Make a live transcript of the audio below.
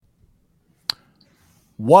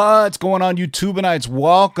What's going on, YouTubeites?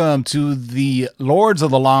 Welcome to the Lords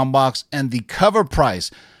of the Long Box and the Cover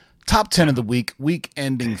Price Top 10 of the week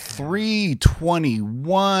ending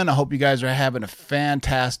 3/21. I hope you guys are having a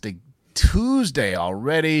fantastic Tuesday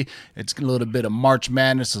already. It's a little bit of March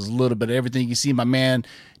Madness, a little bit of everything. You see my man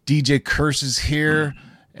DJ Curse is here.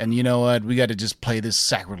 And you know what? We got to just play this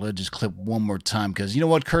sacrilegious clip one more time because you know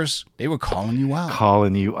what, Curse? They were calling you out.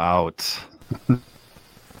 Calling you out.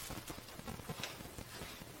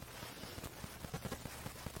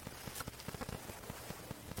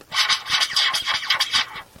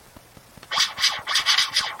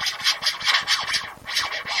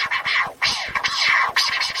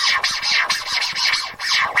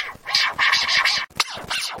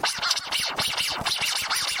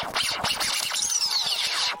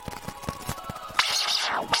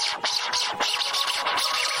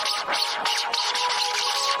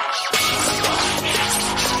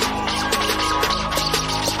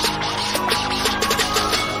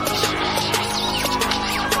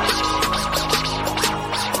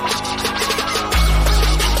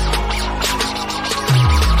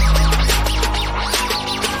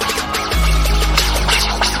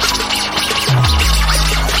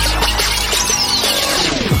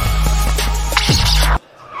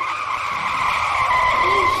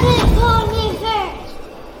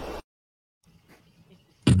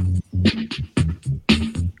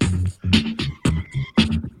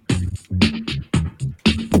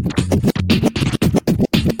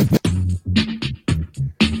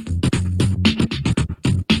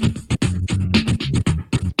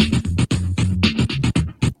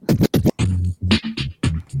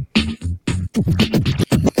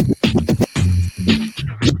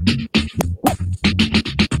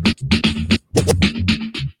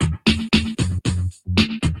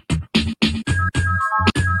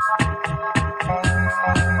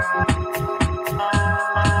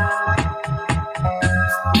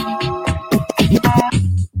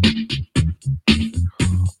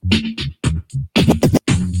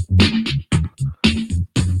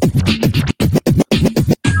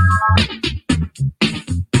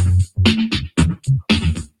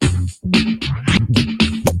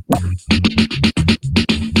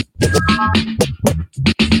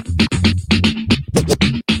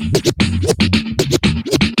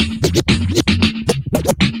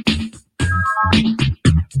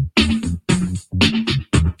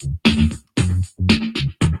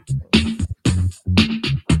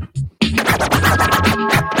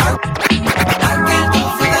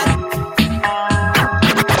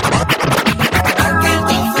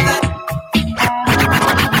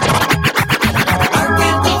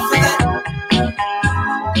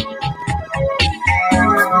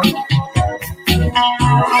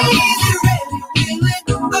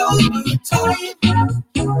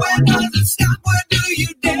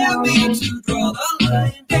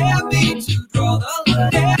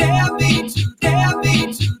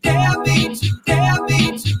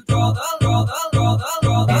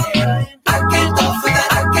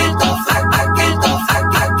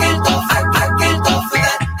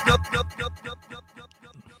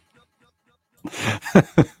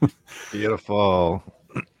 Beautiful.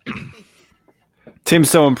 Tim's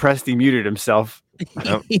so impressed he muted himself.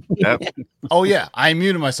 Yep. Oh yeah, I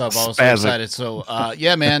muted myself. I was so excited. So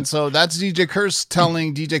yeah, man. So that's DJ Curse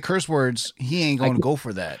telling DJ Curse words. He ain't going to go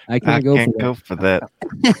for that. I can't go for that.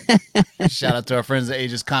 Shout out to our friends at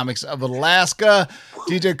Aegis Comics of Alaska.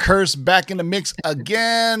 DJ Curse back in the mix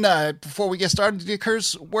again. Before we get started, DJ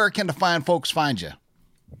Curse, where can the fine folks find you?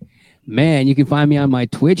 Man, you can find me on my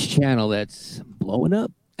Twitch channel that's blowing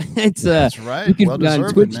up. That's right. Well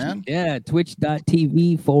deserved, Twitch, man. Yeah,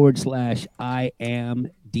 twitch.tv/I am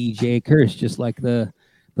DJ Curse, just like the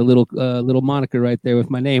little moniker right there with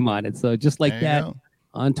my name on it. So just like that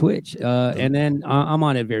on Twitch. And then I'm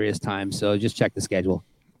on at various times. So just check the schedule.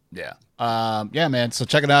 Yeah. Yeah, man. So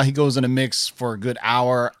check it out. He goes in a mix for a good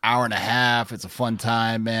hour and a half. It's a fun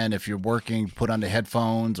time, man. If you're working, put on the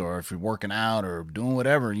headphones, or if you're working out or doing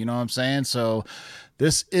whatever, you know what I'm saying? So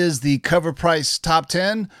this is the Cover Price Top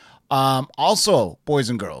 10. Also, boys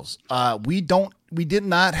and girls, we did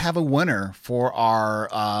not have a winner for our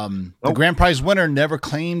the grand prize winner never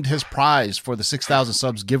claimed his prize for the 6,000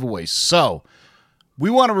 subs giveaway. So we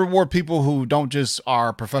want to reward people who don't just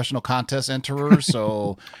are professional contest enterers.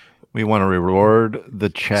 So we want to reward the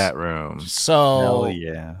chat room. So hell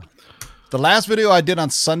yeah. The last video I did on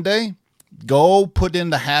Sunday, go put in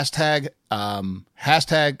the hashtag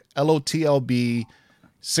LOTLB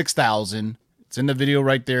 6,000. It's in the video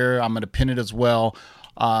right there. I'm going to pin it as well.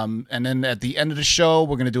 And then at the end of the show,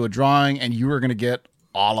 we're going to do a drawing, and you are going to get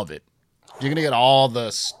all of it. You're going to get all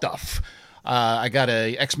the stuff. I got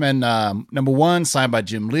a X-Men #1 signed by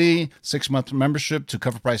Jim Lee, 6-month membership to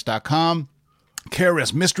coverprice.com.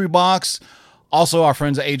 KRS Mystery Box. Also, our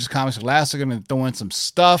friends at Ages Comics Elastic are going to throw in some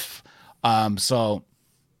stuff. So,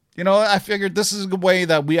 I figured this is a good way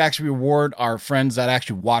that we actually reward our friends that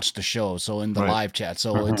actually watch the show. So in the live chat.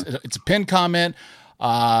 So it's a pinned comment.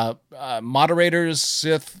 Moderators,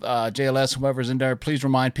 Sith, JLS, whoever's in there, please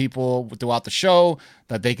remind people throughout the show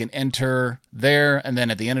that they can enter there. And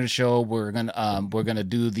then at the end of the show, we're gonna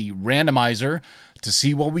do the randomizer to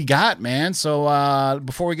see what we got, man. So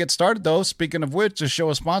before we get started, though, speaking of which, the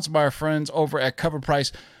show is sponsored by our friends over at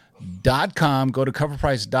CoverPrice.com. Go to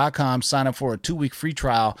CoverPrice.com, sign up for a 2-week free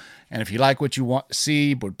trial, and if you like what you want to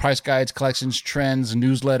see with price guides, collections, trends,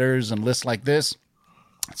 newsletters, and lists like this,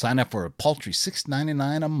 sign up for a paltry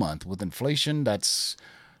 $6.99 a month. With inflation, that's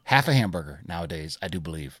half a hamburger nowadays, I do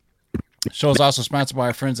believe. The show is also sponsored by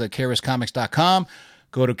our friends at KRSComics.com.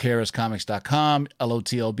 Go to KRSComics.com.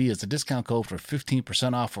 LOTLB is the discount code for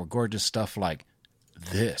 15% off for gorgeous stuff like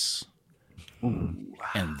this. Ooh.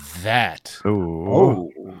 And that.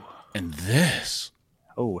 Oh. And this.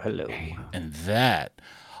 Oh, hello. And that.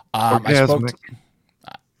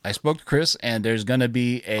 I spoke to Chris, and there's going to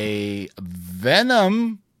be a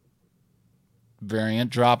Venom variant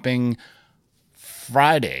dropping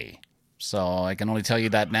Friday. So I can only tell you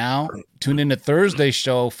that now. Tune in to Thursday's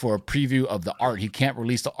show for a preview of the art. He can't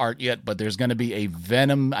release the art yet, but there's going to be a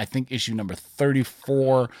Venom, I think issue number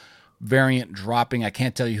 34 variant dropping. I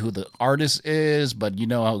can't tell you who the artist is, but you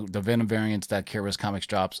know how the Venom variants that KRS Comics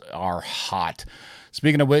drops are hot.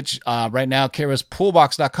 Speaking of which, right now,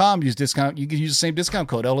 KRSPoolbox.com, you can use the same discount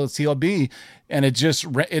code, LOTLB, and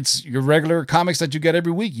it's your regular comics that you get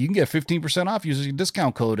every week. You can get 15% off using your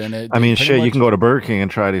discount code. And you can go to Burger King and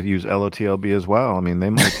try to use LOTLB as well. I mean, they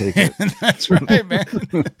might take it. That's right, man.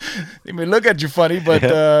 They may look at you funny, but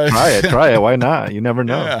try it. Why not? You never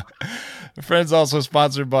know. Yeah. Friends also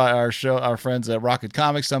sponsored by our friends at Rocket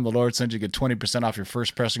Comics. Some of the Lord sends you get 20% off your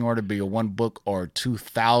first pressing order, be a 1 book or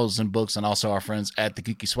 2,000 books. And also our friends at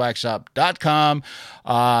thegeekyswagshop.com.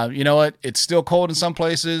 You know what? It's still cold in some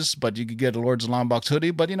places, but you can get a Lords of Longbox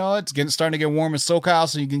hoodie. But you know, it's starting to get warm in SoCal,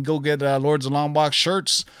 so you can go get Lords of Longbox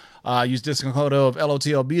shirts. Use discount code of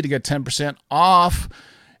LOTLB to get 10% off.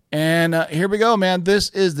 And here we go, man. This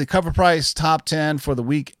is the Cover Price Top 10 for the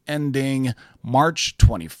week ending March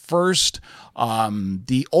 21st.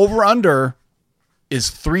 The over-under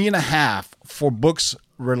is 3.5 for books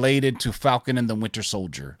related to Falcon and the Winter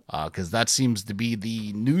Soldier, because that seems to be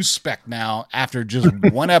the new spec now after just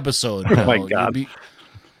one episode. Oh, my God.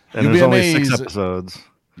 And there's only 6 episodes.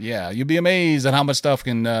 Yeah, you'd be amazed at how much stuff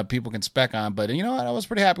people can spec on. But you know, I was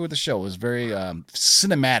pretty happy with the show. It was very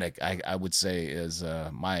cinematic, I would say, is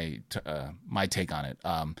my take on it.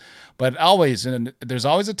 But always, and there's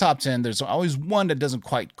always a top 10. There's always one that doesn't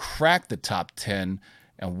quite crack the top 10.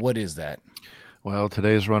 And what is that? Well,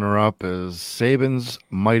 today's runner-up is Saban's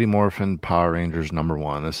Mighty Morphin Power Rangers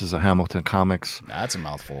 #1. This is a Hamilton Comics. That's a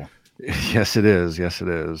mouthful. Yes, it is. Yes, it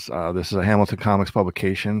is. This is a Hamilton Comics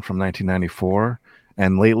publication from 1994.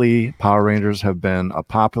 And lately, Power Rangers have been a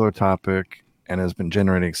popular topic and has been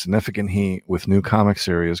generating significant heat with new comic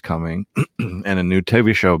series coming and a new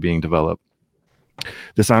TV show being developed.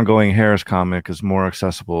 This ongoing Harris comic is more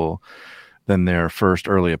accessible than their first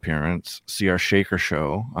early appearance. See our Shaker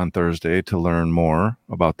show on Thursday to learn more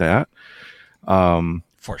about that.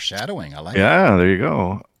 Foreshadowing, I like Yeah, there you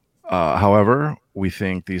go. However, we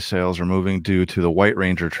think these sales are moving due to the White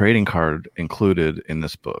Ranger trading card included in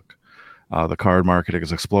this book. The card market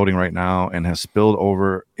is exploding right now and has spilled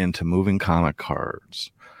over into moving comic cards.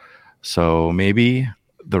 So maybe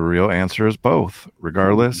the real answer is both.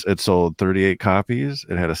 Regardless, it sold 38 copies.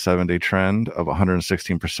 It had a 7-day trend of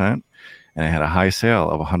 116%, and it had a high sale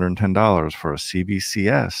of $110 for a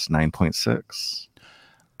CBCS 9.6.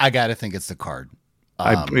 I got to think it's the card.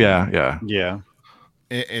 Yeah.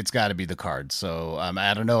 It's got to be the card. So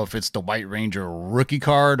I don't know if it's the White Ranger rookie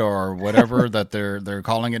card or whatever that they're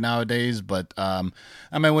calling it nowadays. But I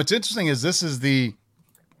mean, what's interesting is this is the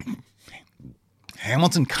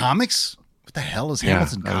Hamilton Comics. What the hell is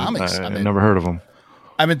Hamilton Comics? I never heard of them.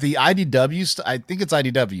 I mean, the IDW. I think it's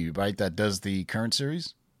IDW, right? That does the current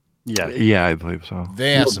series. Yeah, I believe so.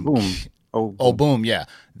 They have some. Boom. Boom! Yeah,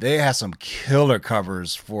 they have some killer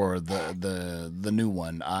covers for the new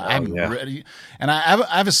one. I'm ready, and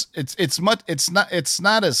it's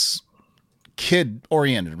not as kid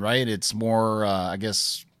oriented, right? It's more, I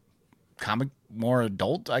guess, more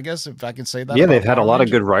adult, I guess, if I can say that. Yeah, they've had a lot of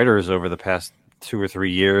good writers over the past 2 or 3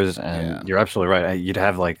 years, and you're absolutely right. You'd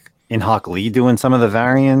have like Hawk Lee doing some of the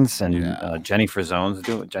variants, and Jenny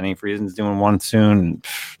Friesen's doing one soon. And,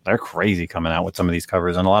 they're crazy coming out with some of these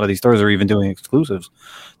covers, and a lot of these stores are even doing exclusives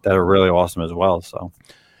that are really awesome as well. So.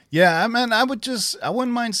 Yeah, I mean, I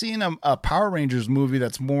wouldn't mind seeing a Power Rangers movie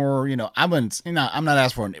that's more, I'm not asking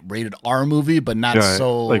for a rated R movie, but not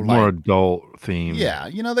so like more adult theme. Yeah,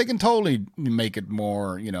 they can totally make it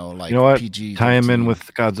more, like PG. Tie him in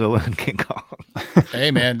with Godzilla and King Kong.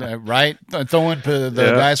 Hey, man, right? Throw in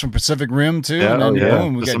the guys from Pacific Rim too. Yeah, and then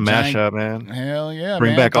boom, we just got a mashup, man. Hell yeah,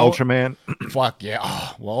 Bring back Ultraman. Fuck yeah.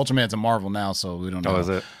 Oh, well, Ultraman's a Marvel now, so we don't know. Oh, is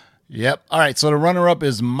it? Yep. All right. So the runner-up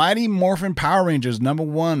is Mighty Morphin Power Rangers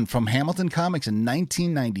 #1 from Hamilton Comics in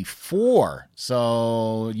 1994.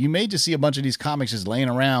 So you may just see a bunch of these comics just laying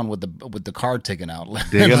around with the card taken out.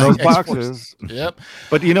 Digging those boxes. Yep.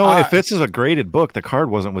 But if this is a graded book, the card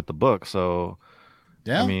wasn't with the book. So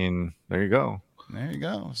yeah, I mean, there you go. There you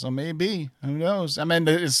go. So maybe, who knows? I mean,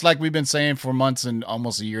 it's like we've been saying for months and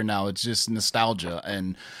almost a year now. It's just nostalgia.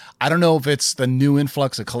 And I don't know if it's the new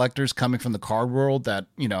influx of collectors coming from the card world that,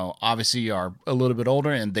 obviously are a little bit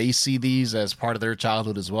older and they see these as part of their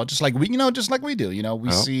childhood as well. Just like we do,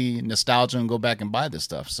 we see nostalgia and go back and buy this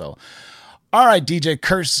stuff. So, all right, DJ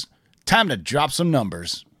Curse, time to drop some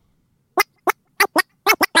numbers.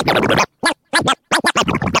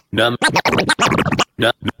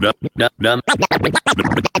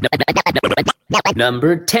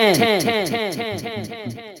 Number 10.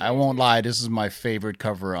 I won't lie, this is my favorite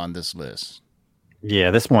cover on this list. Yeah,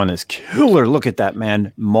 this one is killer. Look at that,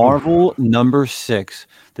 man. Marvel #6.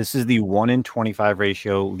 This is the 1:25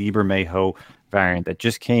 ratio Liber Mayho variant that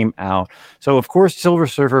just came out. So, of course, Silver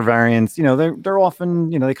Surfer variants, they're often,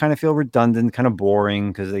 they kind of feel redundant, kind of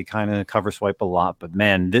boring because they kind of cover swipe a lot. But,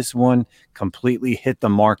 man, this one completely hit the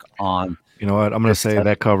mark on. You know what? I'm going to say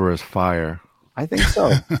that cover is fire. I think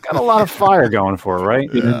so. Got a lot of fire going for it, right?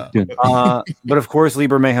 Yeah. But, of course,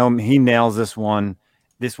 Liber Mayho, he nails this one.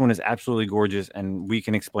 This one is absolutely gorgeous, and we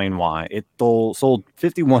can explain why. It sold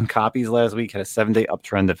 51 copies last week, had a 7-day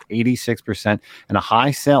uptrend of 86%, and a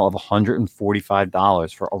high sale of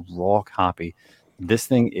 $145 for a raw copy. This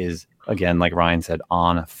thing is, again, like Ryan said,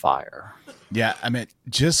 on fire. Yeah, I mean,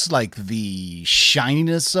 just like the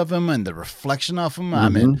shininess of him and the reflection of him. Mm-hmm. I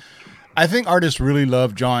mean, I think artists really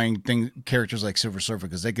love drawing characters like Silver Surfer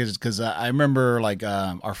because I remember like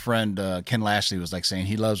our friend Ken Lashley was like saying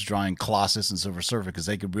he loves drawing Colossus and Silver Surfer because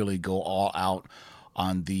they could really go all out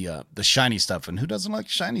on the shiny stuff, and who doesn't like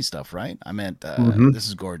shiny stuff, right? I mean, this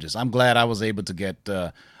is gorgeous. I'm glad I was able to get.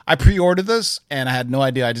 I pre-ordered this, and I had no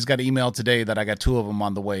idea. I just got an email today that I got 2 of them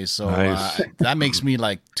on the way. So nice. That makes me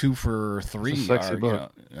like 2 for 3. It's a sexy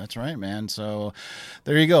book. That's right, man. So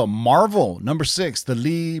there you go. Marvel #6, the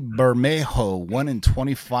Liber Mayho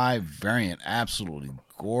 1:25 variant. Absolutely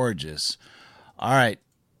gorgeous. All right.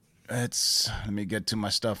 Let me get to my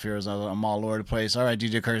stuff here as I'm all over the place. All right,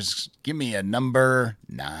 DJ Curtis, give me a number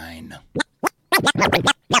 9.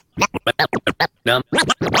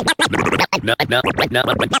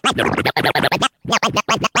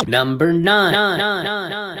 Number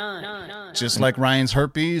 9. Just like Ryan's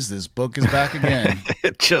herpes, this book is back again.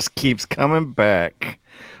 It just keeps coming back.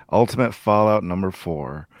 Ultimate Fallout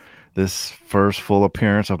 #4. This first full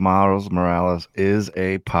appearance of Miles Morales is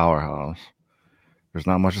a powerhouse. There's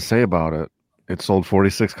not much to say about it. It sold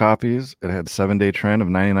 46 copies. It had a 7-day trend of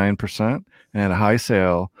 99% and had a high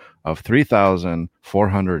sale of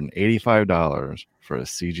 $3,485 for a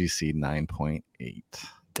CGC 9.8.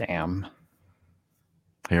 Damn.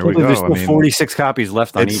 Here we go. There's still 46 copies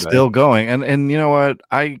left on eBay. It's still going. And you know what?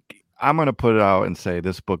 I'm going to put it out and say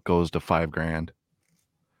this book goes to $5,000.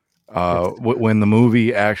 When the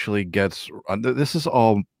movie actually gets, this is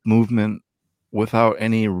all movement without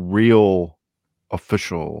any real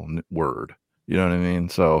official word. You know what I mean?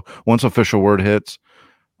 So once official word hits,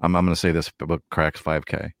 I'm going to say this book cracks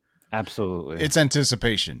 $5,000. Absolutely. It's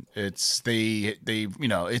anticipation. It's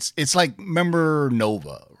it's like, remember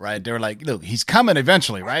Nova, right? They're like, look, he's coming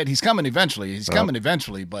eventually, right? He's coming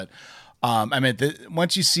eventually. But I mean,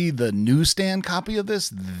 once you see the newsstand copy of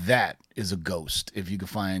this, that is a ghost. If you can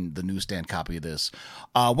find the newsstand copy of this.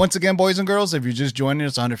 Once again, boys and girls, if you're just joining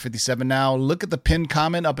us, 157 now, look at the pinned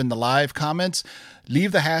comment up in the live comments.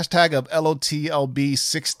 Leave the hashtag of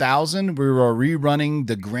LOTLB6000. We are rerunning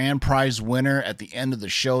the grand prize winner at the end of the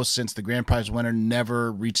show since the grand prize winner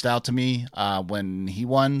never reached out to me when he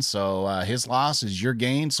won. So his loss is your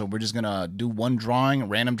gain. So we're just going to do one drawing, a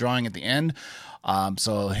random drawing at the end.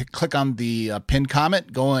 So click on the pinned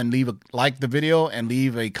comment, go and like the video and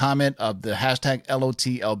leave a comment of the hashtag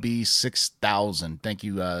LOTLB6000. Thank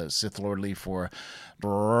you, Sith Lord Lee, for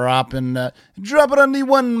dropping on the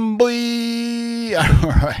one, boy. All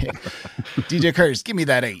right. DJ Curtis, give me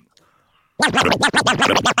that 8.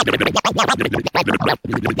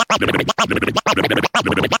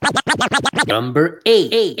 Number 8.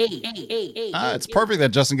 It's perfect that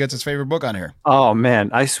Justin gets his favorite book on here. Oh man,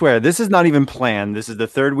 I swear this is not even planned. This is the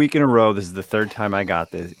third week in a row. This is the third time I got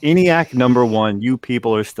this. ENIAC number 1. You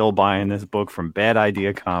people are still buying this book from Bad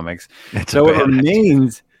Idea Comics. So it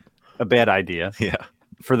remains a bad idea. Yeah.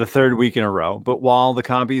 For the third week in a row. But while the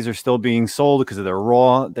copies are still being sold because of their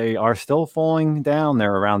raw, they are still falling down.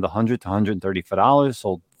 They're around $100 to $135.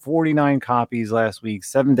 Sold 49 copies last week,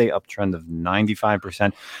 7-day uptrend of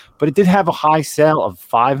 95%. But it did have a high sale of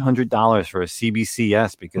 $500 for a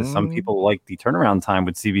CBCS because some people like the turnaround time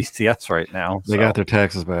with CBCS right now. They got their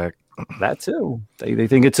taxes back. That too. They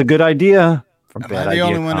think it's a good idea. From Am I the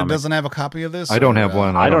only one that doesn't have a copy of this? I don't have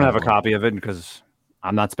one. I don't have a copy of it because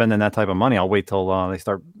I'm not spending that type of money. I'll wait till they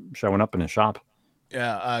start showing up in the shop.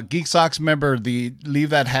 Yeah, Geek Socks, remember leave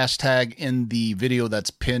that hashtag in the video that's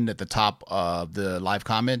pinned at the top of the live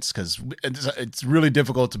comments because it's really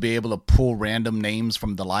difficult to be able to pull random names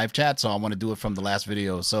from the live chat. So I want to do it from the last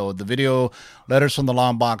video. So the video Letters from the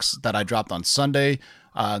Long Box that I dropped on Sunday.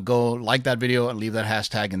 Go like that video and leave that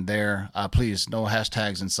hashtag in there. Please, no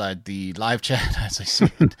hashtags inside the live chat as I see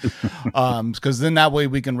it, because then that way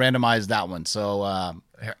we can randomize that one. So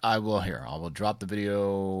I will drop the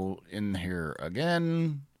video in here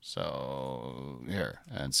again. So here,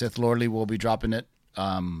 and Sith Lordly will be dropping it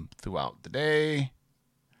throughout the day.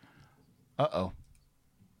 Uh-oh.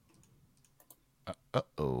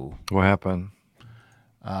 What happened?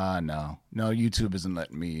 No, YouTube isn't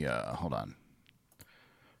letting me. Hold on.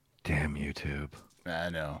 Damn YouTube.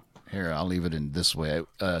 I know. Here, I'll leave it in this way.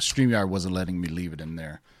 StreamYard wasn't letting me leave it in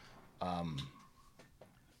there.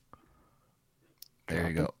 There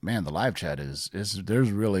you go. Man, the live chat is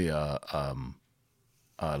there's really a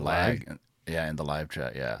lag. Yeah, in the live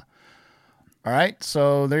chat, yeah. All right,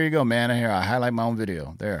 so there you go, man. Here, I highlight my own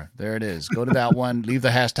video. There it is. Go to that one. Leave the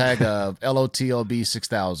hashtag of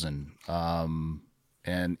LOTLB6000.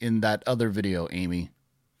 And in that other video, Amy.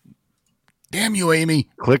 Damn you, Amy.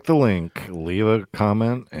 Click the link, leave a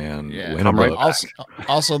comment, and win a book.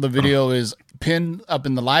 Also, the video is pinned up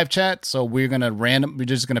in the live chat, so we're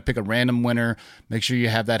just gonna pick a random winner. Make sure you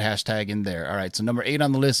have that hashtag in there. All right, so number 8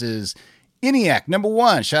 on the list is ENIAC. Number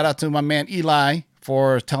 1. Shout out to my man Eli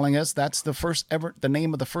for telling us that's the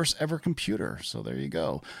name of the first ever computer. So there you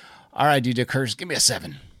go. All right, DJ Curtis, give me a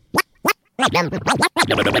 7.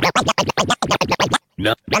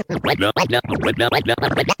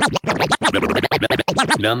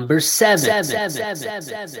 Number 7.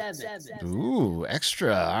 Ooh,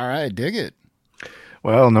 extra. All right, dig it.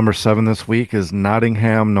 Well, number 7 this week is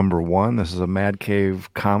Nottingham number 1. This is a Mad Cave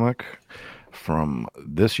comic from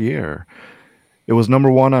this year. It was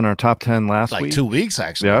number 1 on our top 10 last week. 2 weeks,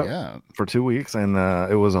 actually. Yeah, for 2 weeks. And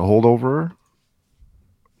it was a holdover.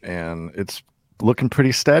 And it's looking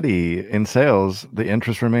pretty steady in sales. The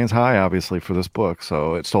interest remains high, obviously, for this book.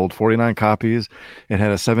 So it sold 49 copies. It had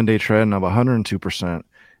a 7-day trend of 102%.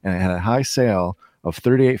 And it had a high sale of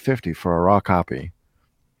 $38.50 for a raw copy.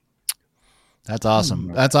 That's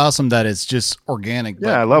awesome. That's awesome that it's just organic.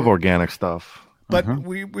 Yeah, I love organic stuff. But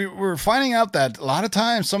we're finding out that a lot of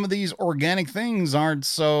times some of these organic things aren't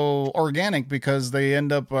so organic because they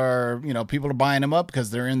end up people are buying them up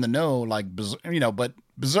because they're in the know, but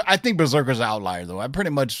I think Berserker's an outlier though.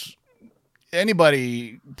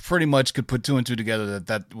 Anybody pretty much could put 2 and 2 together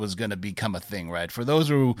that was going to become a thing, right? For those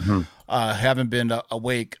who haven't been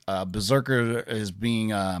awake, Berserker is being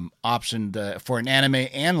optioned for an anime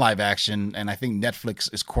and live action, and I think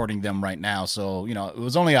Netflix is courting them right now. So, it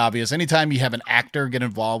was only obvious. Anytime you have an actor get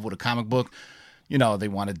involved with a comic book, they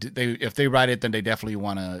want to if they write it, then they definitely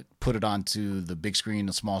want to put it onto the big screen,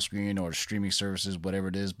 the small screen, or streaming services, whatever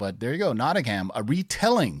it is. But there you go, Nottingham, a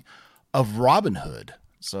retelling of Robin Hood.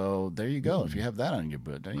 So there you go. If you have that on your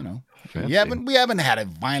book, we haven't had a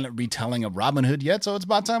violent retelling of Robin Hood yet, so it's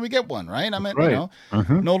about time we get one, right? I mean,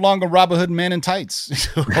 no longer Robin Hood Man in Tights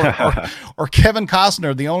or Kevin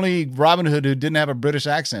Costner, the only Robin Hood who didn't have a British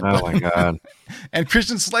accent. Oh my God! And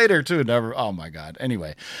Christian Slater too. Never. Oh my God.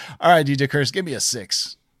 Anyway, all right, DJ Curtis, give me a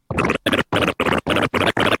 6.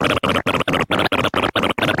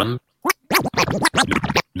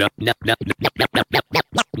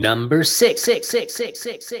 Number 6.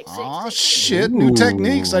 Oh shit! New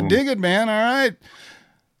techniques. I dig it, man. All right.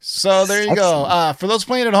 So there you go. For those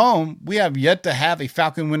playing at home, we have yet to have a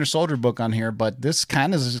Falcon Winter Soldier book on here, but this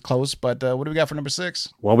kind of is close. But what do we got for number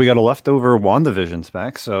 6? Well, we got a leftover WandaVision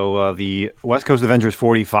spec. So the West Coast Avengers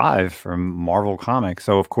 45 from Marvel Comics.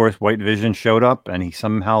 So, of course, White Vision showed up and he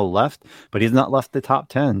somehow left, but he's not left the top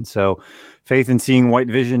 10. So faith in seeing White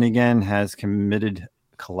Vision again has committed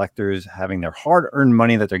collectors having their hard-earned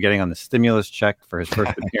money that they're getting on the stimulus check for his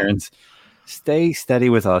first appearance. Stay steady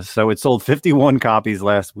with us. So it sold 51 copies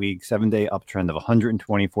last week, 7-day uptrend of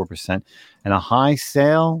 124%, and a high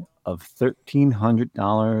sale of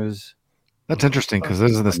 $1,300. That's interesting because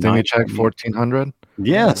this is the stimmy check, 1,400.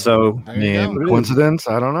 Yeah, so There you go. Coincidence?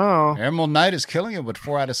 I don't know. Emerald Knight is killing it with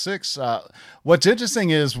 4 out of 6. What's interesting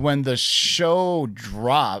is when the show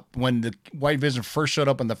dropped, when the White Vision first showed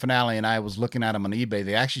up in the finale, and I was looking at them on eBay,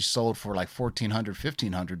 they actually sold for like 1,400,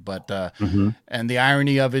 1,500. But and the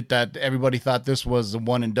irony of it that everybody thought this was the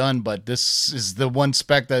one and done, but this is the one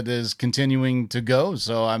spec that is continuing to go.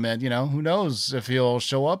 So I mean, who knows if he'll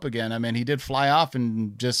show up again? I mean, he did fly off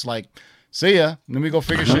and just like, see ya. Let me go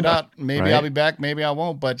figure shit out. Maybe Right. I'll be back. Maybe I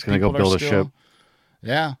won't. But He's gonna go build a ship.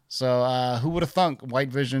 Yeah. So who would have thunk White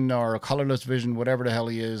Vision or Colorless Vision, whatever the hell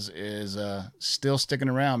he is still sticking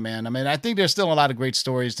around, man. I mean, I think there's still a lot of great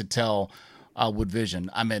stories to tell with Vision.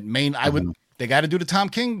 I mean, they got to do the Tom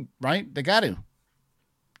King, right? They got to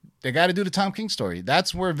do the Tom King story.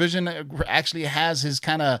 That's where Vision actually has his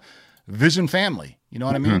kind of Vision family. You know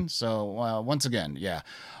what I mean? So once again, yeah.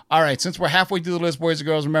 All right, since we're halfway through the list, boys and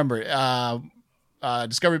girls, remember,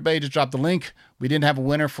 Discovery Bay just dropped the link. We didn't have a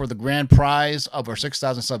winner for the grand prize of our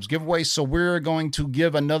 6,000 subs giveaway, so we're going to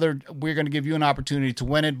give you an opportunity to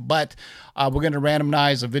win it, but we're going to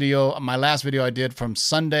randomize a video, my last video I did from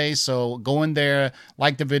Sunday, so go in there,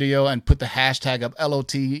 like the video, and put the hashtag of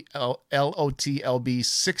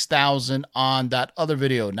LOTLB6000 on that other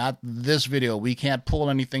video, not this video. We can't pull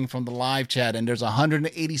anything from the live chat, and there's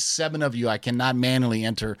 187 of you. I cannot manually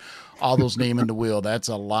enter all those names in the wheel. That's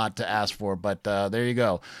a lot to ask for, but there you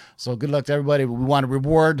go. So good luck to everybody. We want to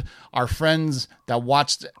reward our friends that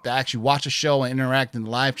actually watch the show and interact in the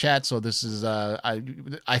live chat. So this is I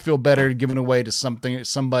feel better giving away to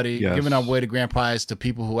somebody, Yes. giving away the grand prize to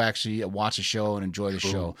people who actually watch the show and enjoy the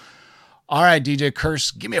show. All right, DJ Curse,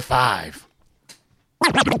 give me a 5.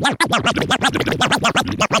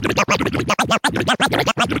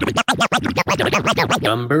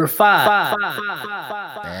 Number 5.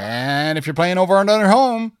 And if you're playing over and under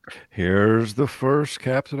home, Here's the first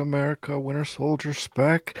Captain America Winter Soldier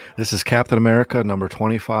spec. This is Captain America number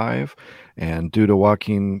 25. And due to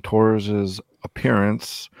Joaquin Torres'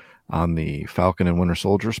 appearance on the Falcon and Winter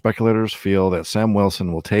Soldier, speculators feel that Sam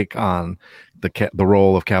Wilson will take on the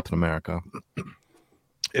role of Captain America.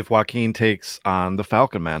 If Joaquin takes on the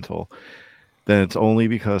Falcon mantle, then it's only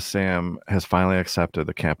because Sam has finally accepted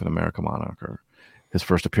the Captain America moniker. His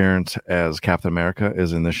first appearance as Captain America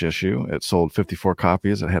is in this issue. It sold 54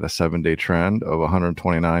 copies. It had a 7-day trend of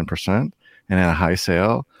 129% and had a high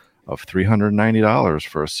sale of $390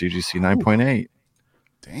 for a CGC 9.8.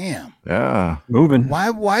 damn. Yeah. moving.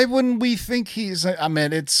 Why wouldn't we think he's? I don't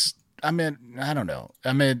know.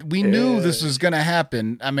 I mean, we knew this was going to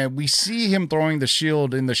happen. I mean, we see him throwing the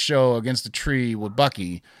shield in the show against the tree with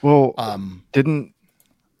Bucky. Well, didn't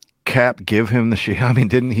Cap give him the shield? I mean,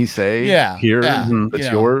 didn't he say, Yeah, here, yeah, it's you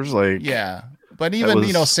know, yours? Like, Yeah. But even,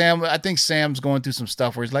 was- Sam, I think Sam's going through some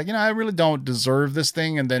stuff where he's like, I really don't deserve this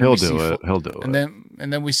thing. And then he'll we see do it. He'll do it.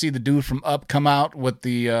 And then we see the dude from Up come out with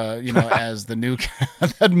the, as the new,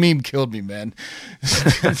 that meme killed me, man.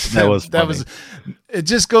 That was it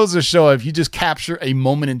just goes to show if you just capture a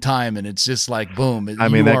moment in time and it's just like, boom. I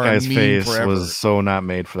mean, you that are a guy's meme face forever. was so not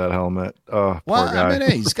made for that helmet. Oh, Well, poor guy. I mean,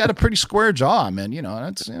 hey, he's got a pretty square jaw, man.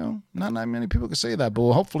 That's not many people can say that,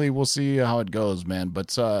 but hopefully we'll see how it goes, man. But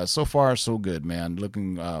so far, so good, man.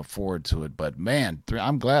 Looking forward to it. But man,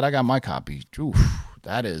 I'm glad I got my copy. Oof,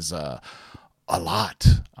 that is a lot.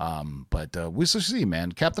 But we shall see,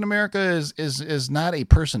 man. Captain America is not a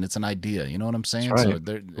person; it's an idea. You know what I'm saying? That's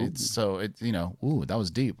right. So ooh, that was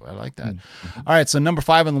deep. I like that. All right, so number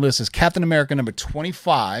 5 on the list is Captain America number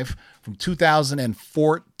 25 from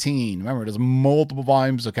 2014. Remember, there's multiple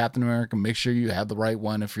volumes of Captain America. Make sure you have the right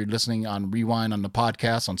one. If you're listening on Rewind on the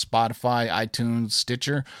podcast on Spotify, iTunes,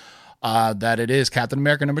 Stitcher, that it is Captain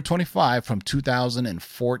America number 25 from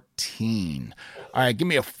 2014. All right, give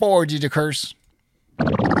me a 4, DJ Curse.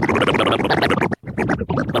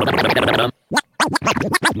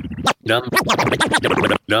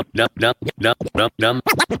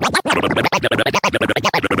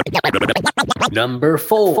 Number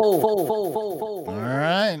 4. All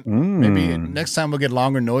right. Maybe next time we'll get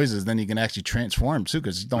longer noises, then you can actually transform too,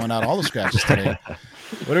 because he's throwing out all the scratches today.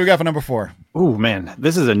 What do we got for number 4? Oh man,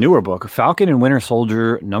 this is a newer book, Falcon and Winter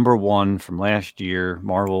Soldier #1 from last year,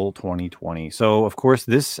 Marvel 2020. So of course,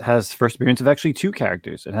 this has first appearance of actually 2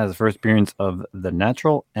 characters. It has the first appearance of The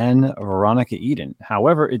Natural and Veronica Eden.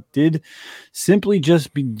 However, it did simply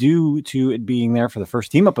just be due to it being there for the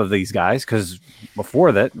first team up of these guys, because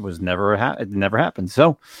before that it never happened.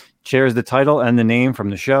 So shares the title and the name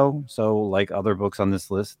from the show. So, like other books on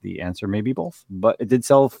this list, the answer may be both. But it did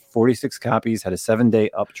sell 46 copies, had a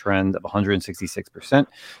 7-day uptrend of 166%,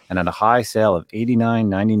 and had a high sale of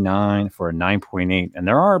 $89.99 for a 9.8. And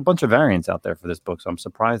there are a bunch of variants out there for this book, so I'm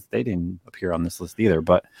surprised they didn't appear on this list either.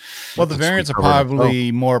 But well, the variants are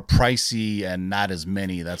probably more pricey and not as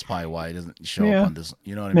many. That's probably why it doesn't show up on this.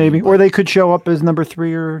 You know what I mean? Maybe, or they could show up as number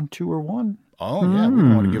 3 or 2 or 1. Oh yeah, we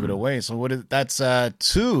don't want to give it away. So what is that's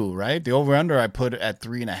 2, right? The over under I put at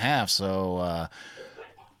 3.5. So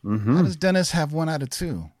how does Dennis have 1 out of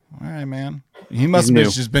 2? All right, man. He must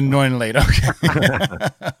have just been annoying late. Okay.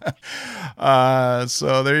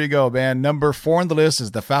 So there you go, man. Number 4 on the list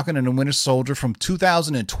is The Falcon and the Winter Soldier from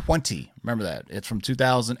 2020. Remember that. It's from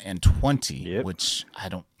 2020, which I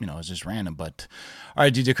don't, it's just random. But all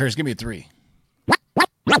right, DJ Curtis, give me a 3.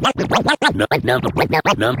 Number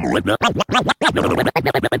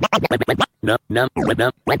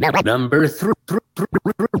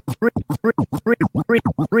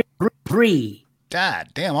 3. God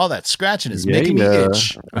damn, all that scratching is making me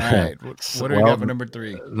itch. All right, what do we got for number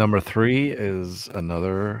 3? Number 3 is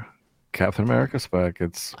another Captain America spec.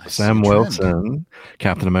 It's Sam Wilson,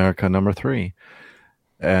 Captain America #3.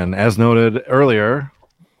 And as noted earlier,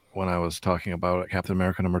 when I was talking about Captain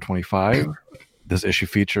America #25, this issue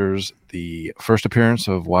features the first appearance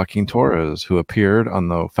of Joaquin Torres, who appeared on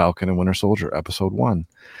the Falcon and Winter Soldier episode 1.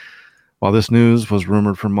 While this news was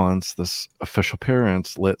rumored for months, this official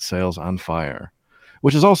appearance lit sales on fire,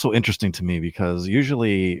 which is also interesting to me because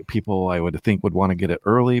usually people I would think would want to get it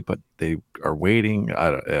early, but they are waiting,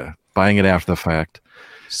 buying it after the fact.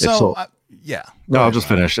 So, I'll just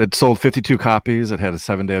finish. It sold 52 copies. It had a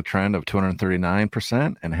 7-day trend of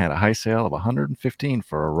 239% and had a high sale of 115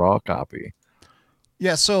 for a raw copy.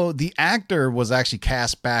 Yeah, so the actor was actually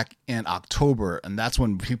cast back in October, and that's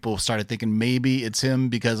when people started thinking maybe it's him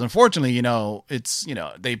because unfortunately, it's,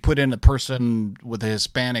 they put in a person with a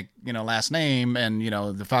Hispanic, last name, and,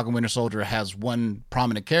 the Falcon Winter Soldier has one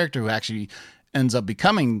prominent character who actually ends up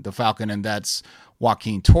becoming the Falcon, and that's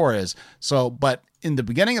Joaquin Torres. So, but in the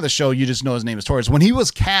beginning of the show, you just know his name is Torres. When he was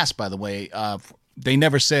cast, by the way, they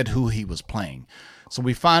never said who he was playing. So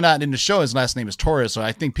we found out in the show his last name is Torres. So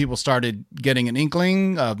I think people started getting an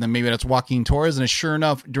inkling of then maybe that's Joaquin Torres. And sure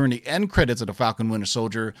enough, during the end credits of the Falcon Winter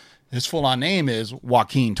Soldier, his full-on name is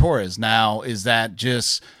Joaquin Torres. Now, is that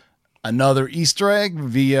just another Easter egg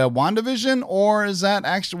via WandaVision, or is that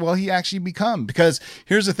actually, he actually become? Because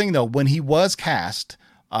here's the thing, though. When he was cast,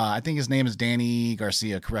 I think his name is Danny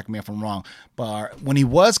Garcia. Correct me if I'm wrong. But when he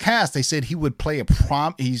was cast, they said he would play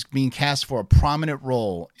he's being cast for a prominent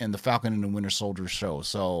role in the Falcon and the Winter Soldier show.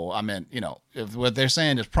 So, I mean, if what they're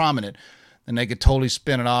saying is prominent, then they could totally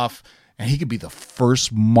spin it off. And he could be the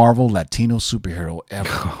first Marvel Latino superhero ever.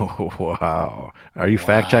 Oh, wow. Are you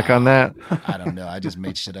fact check on that? I don't know. I just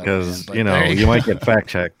made shit up. Because, you might get fact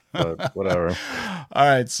checked, but whatever. All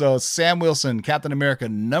right. So Sam Wilson, Captain America,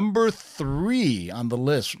 #3 on the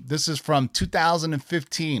list. This is from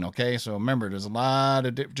 2015. Okay. So remember, there's a lot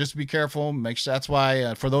of, just be careful. Make sure that's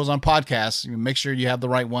why for those on podcasts, make sure you have the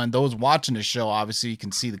right one. Those watching the show, obviously you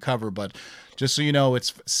can see the cover, but just so you know,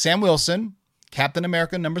 it's Sam Wilson, Captain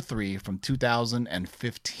America #3 from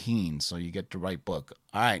 2015. So you get the right book.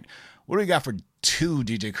 All right. What do we got for 2,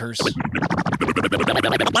 DJ Curse?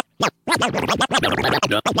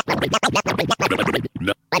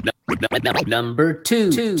 Number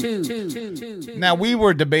 2. Now, we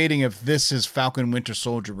were debating if this is Falcon Winter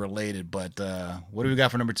Soldier related, but what do we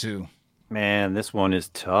got for number 2? Man, this one is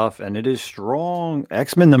tough, and it is strong.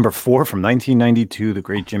 X-Men #4 from 1992, the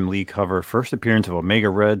great Jim Lee cover, first appearance of Omega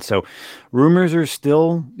Red. So rumors are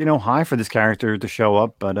still, high for this character to show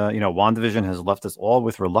up, but, WandaVision has left us all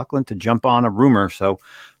with reluctant to jump on a rumor. So,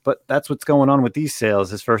 but that's what's going on with these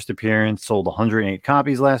sales. His first appearance sold 108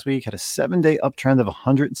 copies last week, had a 7-day uptrend of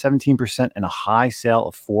 117% and a high sale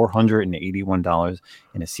of $481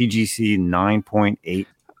 in a CGC 9.8.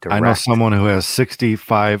 Direct. I know someone who has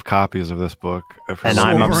 65 copies of this book. And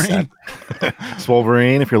I'm upset.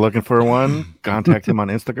 Swolverine, if you're looking for one, contact him on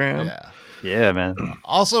Instagram. Yeah. Yeah, man.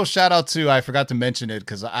 Also, shout out to, I forgot to mention it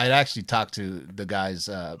because I actually talked to the guys.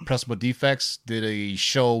 Pressable Defects did a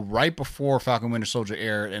show right before Falcon Winter Soldier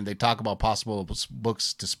aired, and they talk about possible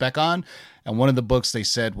books to spec on. And one of the books they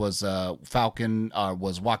said was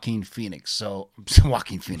was Joaquin Phoenix. So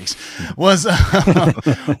Joaquin Phoenix was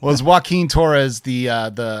Joaquin Torres, the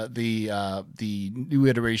new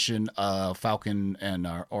iteration of Falcon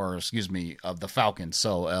of the Falcon.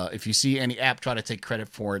 So if you see any app try to take credit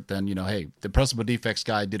for it, then hey, the Pressable Defects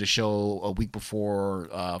guy did a show a week before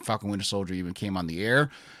Falcon Winter Soldier even came on the air.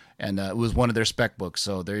 And it was one of their spec books.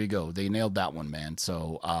 So there you go. They nailed that one, man.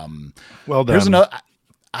 So well done. Here's another.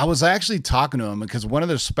 I was actually talking to him because one of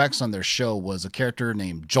their specs on their show was a character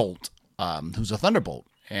named Jolt, who's a Thunderbolt.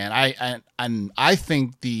 And I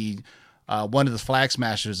think the one of the Flag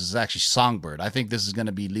Smashers is actually Songbird. I think this is going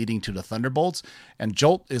to be leading to the Thunderbolts. And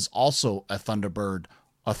Jolt is also a Thunderbolt.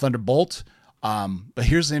 But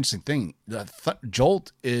here's the interesting thing.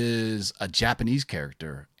 Jolt is a Japanese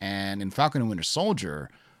character. And in Falcon and Winter Soldier,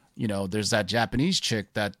 there's that Japanese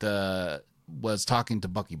chick that was talking to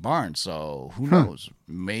Bucky Barnes. So who knows?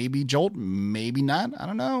 Maybe Jolt, maybe not. I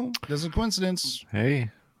don't know. There's a coincidence.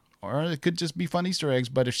 Hey. Or it could just be fun Easter eggs.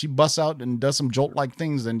 But if she busts out and does some Jolt-like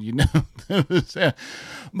things, then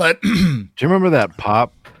But do you remember that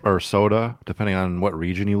pop or soda, depending on what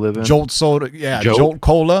region you live in? Jolt soda. Yeah, Jolt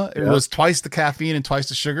Cola. It was twice the caffeine and twice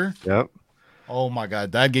the sugar. Yep. Oh my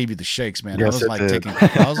God, that gave you the shakes, man. Yes, it was like taking.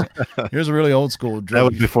 Here's a really old school drug.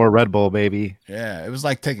 That was before Red Bull, baby. Yeah, it was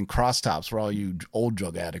like taking cross tops for all you old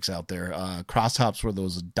drug addicts out there. Cross tops were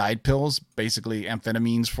those diet pills, basically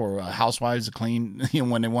amphetamines for housewives to clean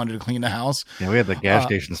when they wanted to clean the house. Yeah, we had the gas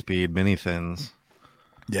station speed mini thins.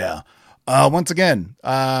 Yeah. Once again,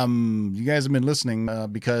 you guys have been listening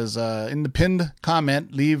because in the pinned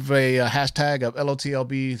comment, leave a hashtag of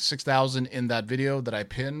LOTLB6000 in that video that I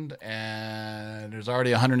pinned, and there's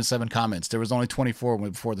already 107 comments. There was only 24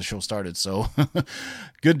 before the show started, so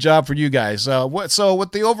good job for you guys. So with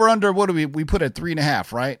the over-under, what do we put at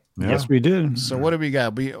 3.5, right? Yeah. Yes, we did. So what do we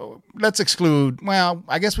got? Let's exclude, well,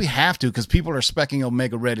 I guess we have to because people are specking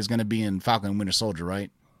Omega Red is going to be in Falcon and Winter Soldier,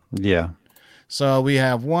 right? Yeah. So we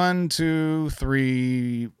have 1, 2,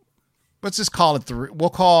 3. Let's just call it 3. We'll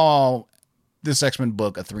call this X-Men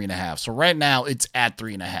book a 3.5. So right now it's at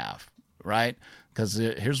 3.5, right? Because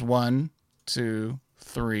here's 1, 2,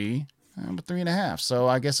 3, and 3.5. So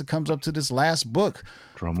I guess it comes up to this last book.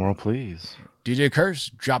 Drum roll, please. DJ Curse,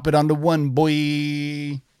 drop it on the 1,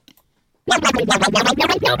 boy.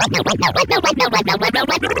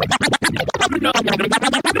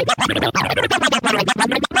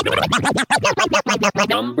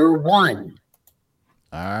 Number 1.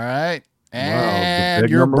 All right. And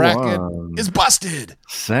your bracket is busted.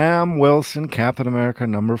 Sam Wilson, Captain America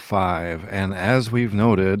 #5. And as we've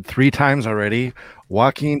noted 3 times already,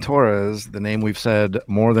 Joaquin Torres, the name we've said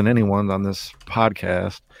more than anyone on this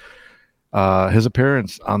podcast, his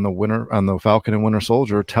appearance on the Falcon and Winter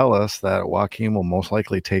Soldier tell us that Joaquin will most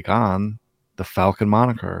likely take on the Falcon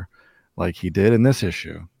moniker like he did in this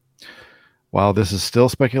issue. While this is still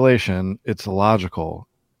speculation, it's logical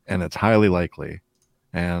and it's highly likely.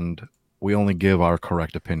 And we only give our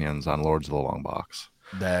correct opinions on Lords of the Long Box.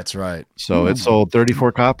 That's right. So it sold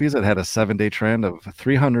 34 copies. It had a 7-day trend of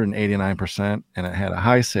 389%, and it had a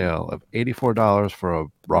high sale of $84 for a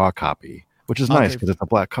raw copy, which is nice because it's a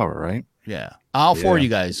black cover, right? Yeah. All four of you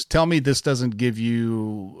guys, tell me this doesn't give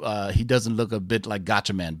you, he doesn't look a bit like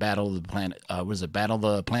Gotcha Man, Battle of the Planet. Was it Battle of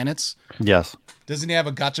the Planets? Yes. Doesn't he have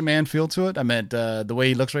a Gotcha Man feel to it? I meant the way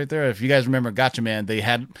he looks right there. If you guys remember Gotcha Man, they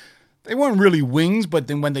weren't really wings, but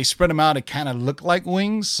then when they spread them out, it kind of looked like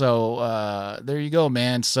wings. So there you go,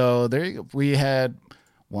 man. So there you go. We had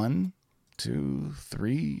 1, 2,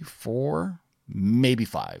 3, 4, maybe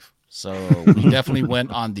 5. So we definitely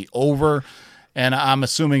went on the over. And I'm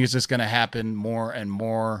assuming it's just going to happen more and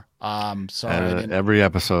more. Every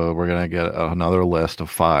episode, we're going to get another list of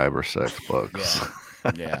 5 or 6 books.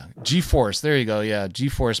 Yeah. G-Force. There you go. Yeah.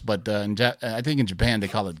 G-Force. But I think in Japan, they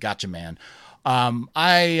call it Gotcha Man.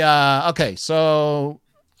 Okay. So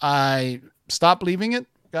I stopped leaving it,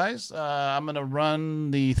 guys. I'm going to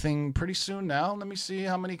run the thing pretty soon now. Let me see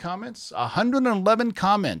how many comments. 111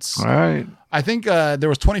 comments. All right. I think there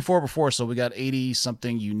was 24 before, so we got 80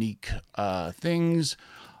 something unique things.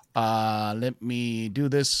 Let me do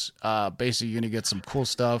this. Basically, you're going to get some cool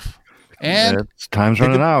stuff. And time's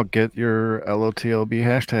running out. Get your LOTLB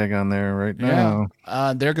hashtag on there right now.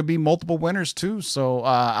 There could be multiple winners too. So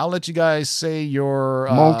I'll let you guys say your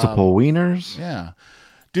multiple wieners. Yeah.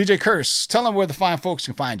 DJ Curse, tell them where the fine folks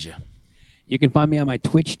can find you. You can find me on my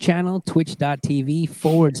Twitch channel,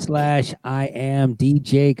 twitch.tv/I am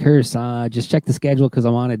DJ Curse. Just check the schedule because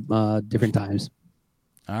I'm on at different times.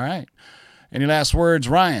 All right. Any last words,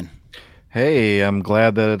 Ryan? Hey, I'm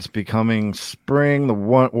glad that it's becoming spring. The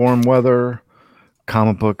warm weather,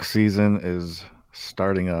 comic book season is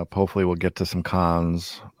starting up. Hopefully we'll get to some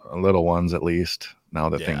cons, little ones at least, now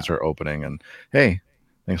that things are opening. And hey,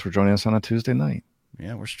 thanks for joining us on a Tuesday night.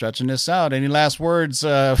 Yeah, we're stretching this out. Any last words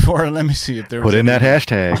for? Let me see if there was put in that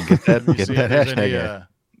hashtag. Get that hashtag. Any,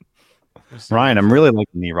 Ryan, I'm really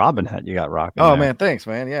liking the Robin hat you got rocking. Oh there. man, thanks,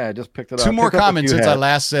 man. Yeah, I just picked it up. Two more comments since I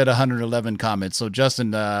last said 111 comments. So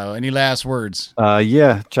Justin, any last words?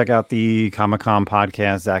 Yeah, check out the Comic-Con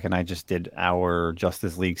podcast. Zach and I just did our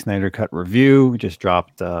Justice League Snyder Cut review. We just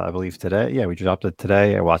dropped, I believe today. Yeah, we dropped it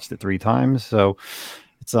today. I watched it 3 times, so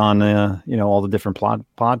it's on all the different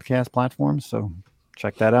podcast platforms. So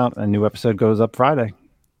check that out. A new episode goes up Friday.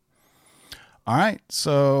 All right.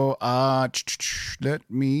 So let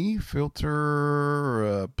me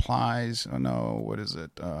filter applies. Oh no, what is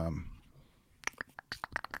it?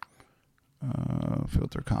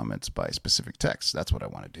 Filter comments by specific text. That's what I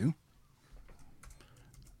want to do.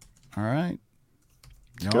 All right.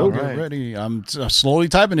 Y'all get ready. I'm slowly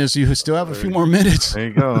typing this. You still have a few more minutes. There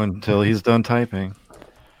you go until he's done typing.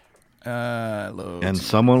 And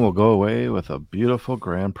someone will go away with a beautiful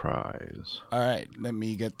grand prize. All right, let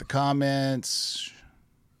me get the comments.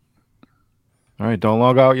 All right, don't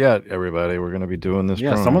log out yet, everybody. We're going to be doing this.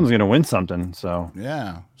 Yeah, someone's going to win something. So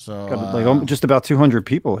yeah, so got just about 200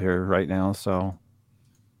 people here right now. So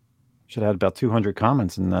should have had about 200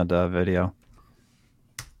 comments in that video.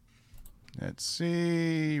 Let's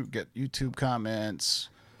see. Get YouTube comments.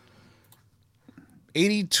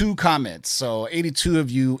 82 comments, so 82 of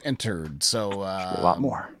you entered. So a lot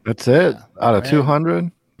more. That's it out of 200.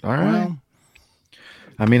 All right. Well,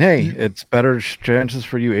 I mean, hey, it's better chances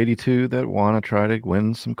for you 82 that want to try to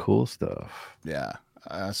win some cool stuff. Yeah.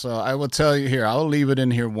 So I will tell you here. I'll leave it in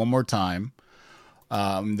here one more time.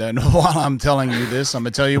 Then while I'm telling you this, I'm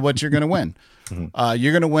gonna tell you what you're gonna win.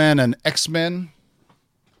 You're gonna win an X-Men.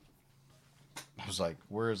 I was like,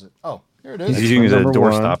 where is it? Oh, here it is. He's using a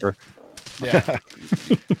door stopper. Yeah.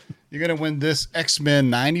 You're going to win this X-Men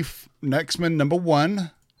number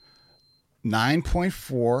 1,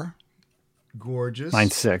 9.4. Gorgeous.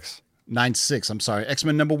 9.6. 9.6. I'm sorry.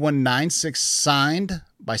 X-Men number 1, 9.6 signed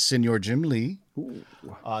by Senor Jim Lee. You're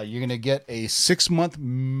going to get a 6-month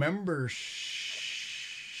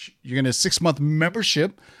membership. You're going to 6-month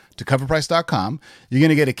membership to coverprice.com. You're going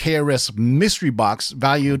to get a KRS mystery box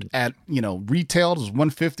valued at, retail is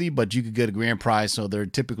 $150, but you could get a grand prize. So they're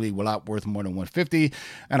typically a lot worth more than $150.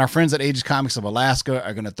 And our friends at Aegis Comics of Alaska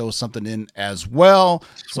are going to throw something in as well.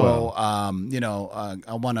 So, I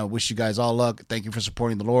want to wish you guys all luck. Thank you for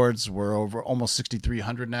supporting the Lords. We're over almost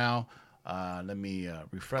 6,300 now. Let me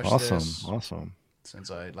refresh this. Awesome.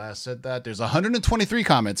 Since I last said that, there's 123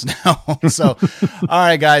 comments now. So, all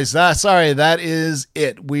right, guys. Sorry, that is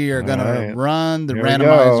it. We are going to run the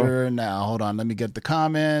randomizer now. Hold on. Let me get the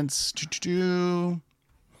comments.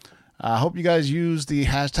 I hope you guys use the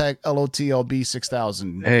hashtag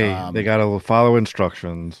LOTLB6000. Hey, they got to follow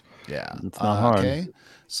instructions. Yeah. It's not hard. Okay.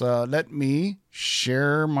 So let me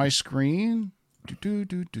share my screen.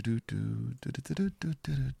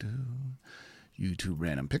 YouTube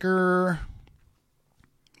random picker.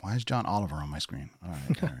 Why is John Oliver on my screen? All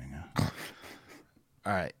right, there we go.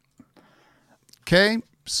 All right. Okay,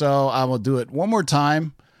 so I will do it one more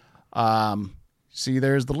time. See,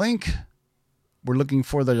 there's the link. We're looking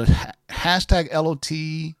for the hashtag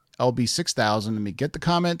LOTLB6000. Let me get the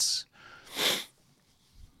comments.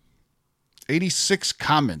 86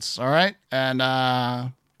 comments. All right. And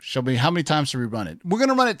how many times should we run it? We're going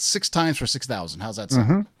to run it 6 times for 6,000. How's that sound?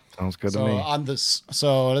 Mm-hmm. Sounds good to me.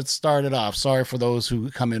 So let's start it off. Sorry for those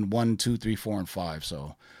who come in 1, 2, 3, 4, and 5.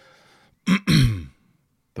 So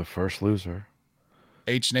the first loser.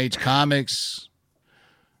 H&H Comics.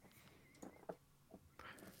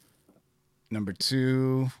 Number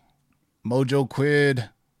 2, Mojo Quid.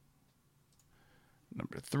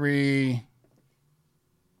 Number 3,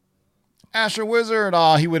 Asher Wizard.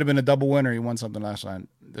 Oh, he would have been a double winner. He won something last time.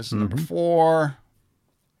 This is number 4.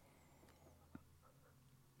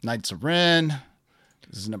 Knights of Ren.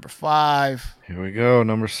 This is number 5. Here we go.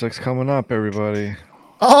 Number 6 coming up, everybody.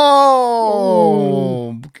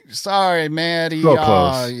 Oh, sorry, man. So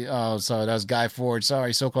close. Oh, sorry. That was Guy Ford.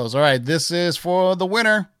 Sorry, so close. All right. This is for the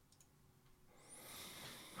winner.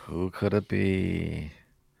 Who could it be?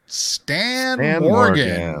 Stan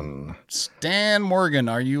Morgan. Stan Morgan,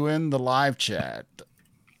 are you in the live chat?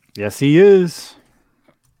 Yes, he is.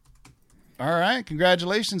 All right.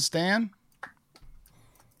 Congratulations, Stan.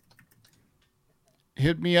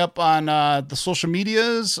 hit me up on the social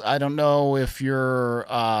medias. I don't know if you're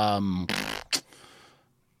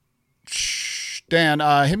Dan.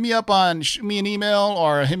 Hit me up shoot me an email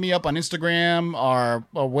or hit me up on Instagram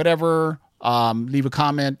or whatever. Leave a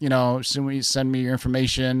comment. Send me your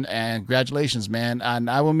information. And congratulations, man. And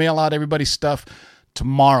I will mail out everybody's stuff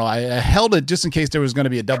tomorrow. I held it just in case there was going to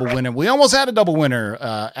be a double winner. We almost had a double winner.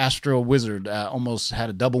 Astro Wizard almost had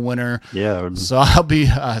a double winner. Yeah. So I'll be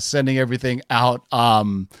sending everything out.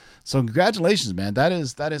 So congratulations, man. That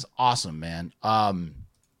is awesome, man.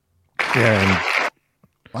 Yeah.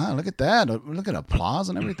 Wow, look at that. Look at applause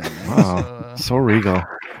and everything, man. Wow. So regal.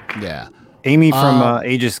 Yeah. Amy from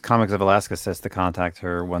Aegis Comics of Alaska says to contact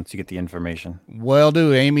her once you get the information. Well,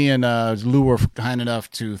 do Amy and Lou were kind enough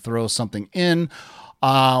to throw something in.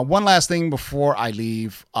 One last thing before I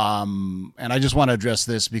leave, and I just want to address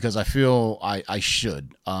this because I feel I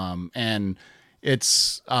should. And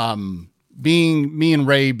it's being me and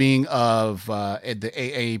Ray being of the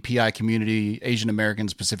AAPI community, Asian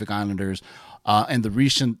Americans, Pacific Islanders, and the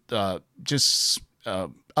recent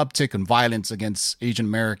uptick in violence against Asian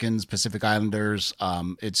Americans, Pacific Islanders.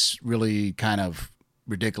 It's really kind of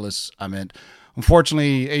ridiculous. I mean,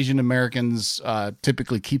 unfortunately, Asian Americans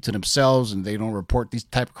typically keep to themselves and they don't report these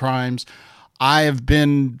type of crimes. I have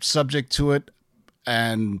been subject to it,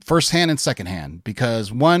 and firsthand and secondhand,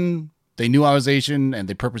 because one, they knew I was Asian and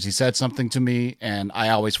they purposely said something to me, and I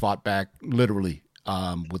always fought back literally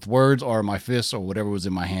with words or my fists or whatever was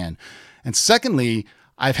in my hand. And secondly,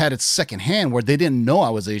 I've had it secondhand where they didn't know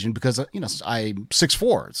I was Asian because, I'm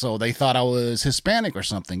 6'4", so they thought I was Hispanic or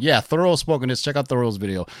something. Yeah, Thorough spoken this. Check out Thorough's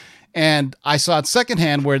video. And I saw it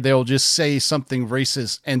secondhand where they'll just say something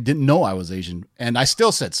racist and didn't know I was Asian. And I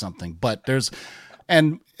still said something. But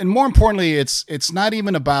and more importantly, it's not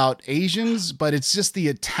even about Asians, but it's just the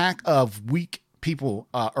attack of weak people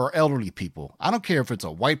or elderly people. I don't care if it's a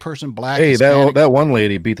white person, black. Hey, Hispanic. that one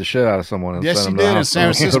lady beat the shit out of someone. And Yes, she did in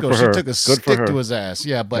San Francisco. She took a stick to his ass.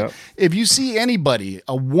 Yeah, but if you see anybody,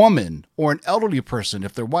 a woman or an elderly person,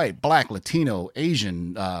 if they're white, black, Latino,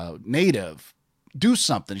 Asian, Native, do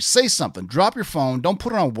something. Say something. Drop your phone. Don't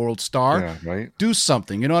put it on World Star. Yeah, right. Do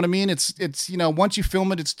something. You know what I mean? It's once you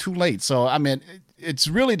film it, it's too late. So I mean, it's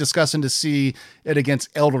really disgusting to see it against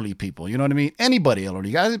elderly people. You know what I mean? Anybody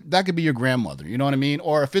elderly. That could be your grandmother. You know what I mean?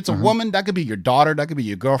 Or if it's a woman, that could be your daughter. That could be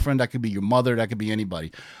your girlfriend. That could be your mother. That could be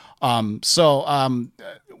anybody. So I'm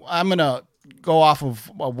going to go off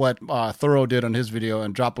of what Thorough did on his video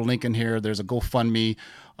and drop a link in here. There's a GoFundMe.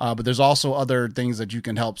 But there's also other things that you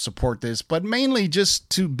can help support this, but mainly just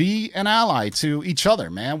to be an ally to each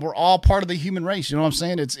other, man. We're all part of the human race. You know what I'm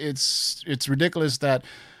saying? It's ridiculous that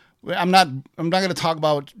I'm not going to talk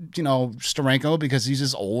about, Steranko because he's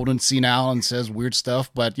just old and senile and says weird stuff.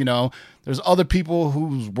 But, there's other people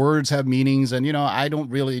whose words have meanings and,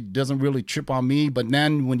 doesn't really trip on me. But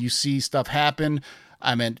then when you see stuff happen,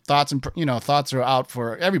 I mean, thoughts are out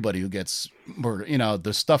for everybody who gets murdered.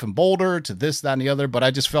 The stuff in Boulder to this, that, and the other. But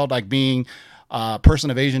I just felt like being a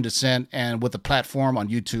person of Asian descent and with a platform on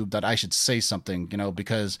YouTube that I should say something,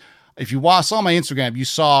 because if you saw my Instagram, you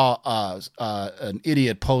saw an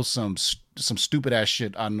idiot post some stupid ass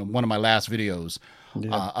shit on one of my last videos.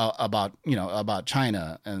 Yeah. About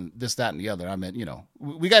China and this, that, and the other. I mean,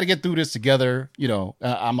 we got to get through this together.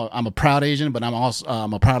 I'm a proud Asian, but I'm also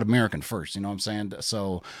I'm a proud American first. You know what I'm saying?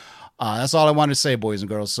 So that's all I wanted to say, boys and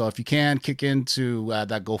girls. So if you can kick into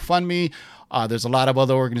that GoFundMe, there's a lot of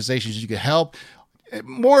other organizations you can help.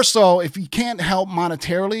 More so, if you can't help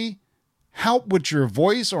monetarily, help with your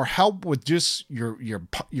voice or help with just your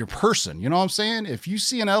person. You know what I'm saying? If you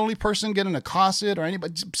see an elderly person getting accosted or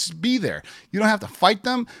anybody, just be there. You don't have to fight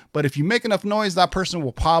them, but if you make enough noise, that person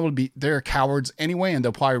will probably be, they're cowards anyway, and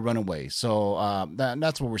they'll probably run away. So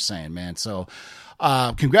that's what we're saying, man. So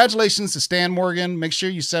congratulations to Stan Morgan. Make sure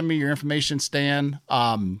you send me your information, Stan.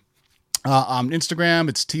 On Instagram,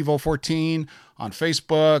 it's TiVo14. On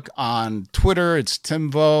Facebook, on Twitter, it's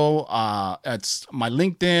Timvo. It's my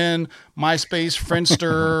LinkedIn, MySpace,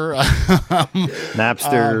 Friendster,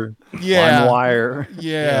 Napster, LimeWire.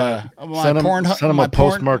 Yeah. Send him a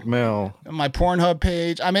postmarked mail. My Pornhub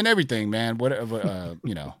page. I mean, everything, man. Whatever,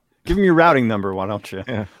 Give him your routing number, why don't you?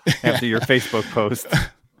 Yeah. After your Facebook post.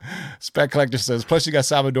 Spec Collector says, plus you got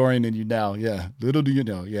Salvadorian in you now. Yeah. Little do you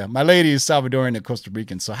know. Yeah. My lady is Salvadorian and Costa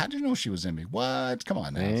Rican. So how did you know she was in me? What? Come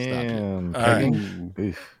on now. Damn. Stop it. All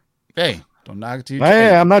right. Hey, don't knock it to you.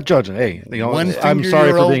 Hey, I'm not judging. Hey, I'm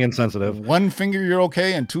sorry for being insensitive. One finger, you're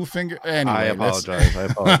okay. And two finger. Anyway, I apologize.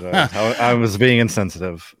 I was being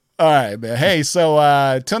insensitive. All right, man. Hey,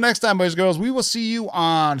 so till next time, boys and girls, we will see you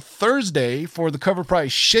on Thursday for the Cover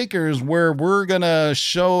Price Shakers, where we're going to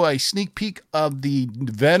show a sneak peek of the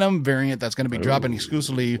Venom variant that's going to be dropping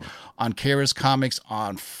exclusively on Karis Comics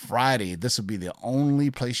on Friday. This will be the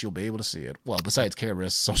only place you'll be able to see it. Well, besides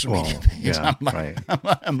Karis' social media page. Yeah,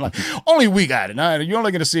 I'm like, only we got it. You're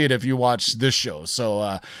only going to see it if you watch this show.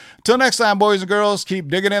 So till next time, boys and girls, keep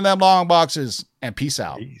digging in them long boxes and peace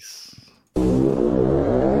out. Peace.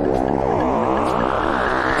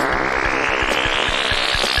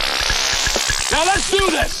 Now let's do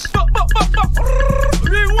this.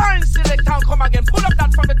 Rewind, select and come again. Pull up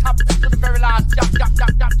that from the top to the very last.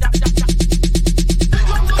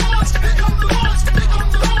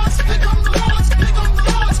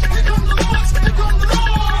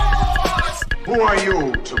 Who are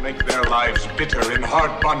you to make their lives bitter in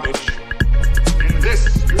hard bondage? In this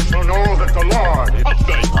you shall know that the Lord is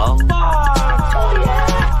faithful. 1,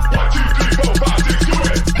 2, 3, 4, 5, 6, do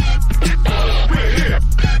it. We're here.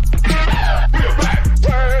 We're back.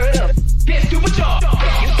 Let's do a job.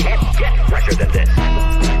 You can't get fresher than this.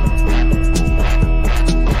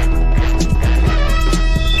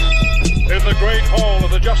 In the great hall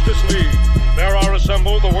of the Justice League, there are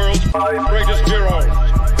assembled the world's 5 greatest heroes.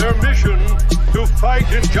 Their mission, to fight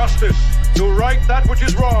injustice, to right that which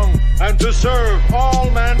is wrong, and to serve all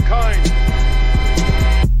mankind.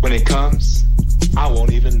 When it comes, I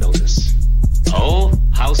won't even notice. Oh,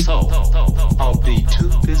 how so? I'll be too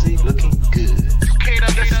busy looking good. You can't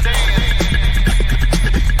understand.